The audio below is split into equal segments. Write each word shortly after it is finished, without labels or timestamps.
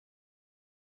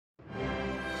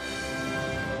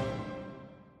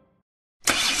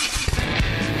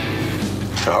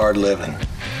to hard living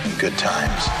and good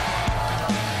times.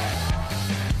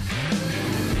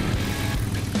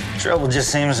 Trouble just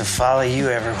seems to follow you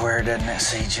everywhere, doesn't it,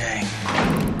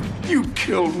 CJ? You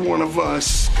killed one of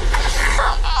us.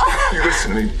 You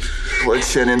listen to me.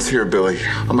 Once Jennings here, Billy,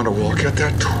 I'm gonna walk out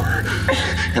that door,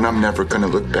 and I'm never gonna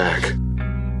look back.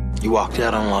 You walked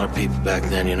out on a lot of people back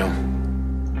then, you know.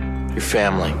 Your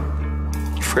family,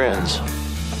 your friends.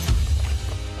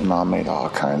 Mom made all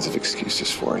kinds of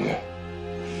excuses for you,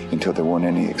 until there weren't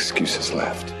any excuses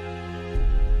left.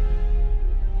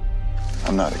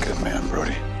 I'm not a good man,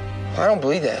 Brody. I don't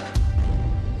believe that.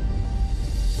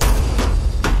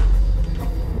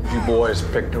 You boys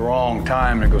picked the wrong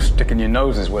time to go sticking your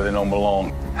noses where they don't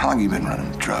belong. How long you been running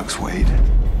drugs, Wade?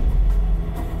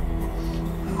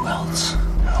 Who else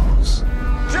knows?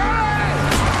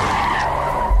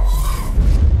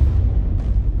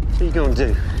 What are you gonna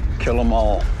do? Kill them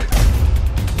all.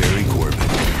 Barry Corbin,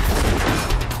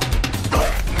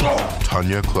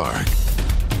 Tanya Clarke,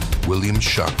 William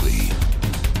Shockley,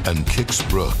 and Kix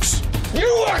Brooks.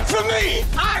 You work for me!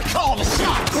 I call the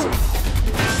shots!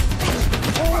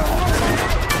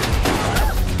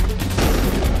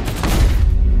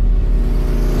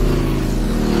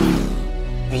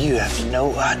 You have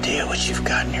no idea what you've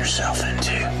gotten yourself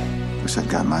into. Wish I'd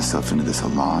gotten myself into this a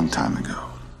long time ago.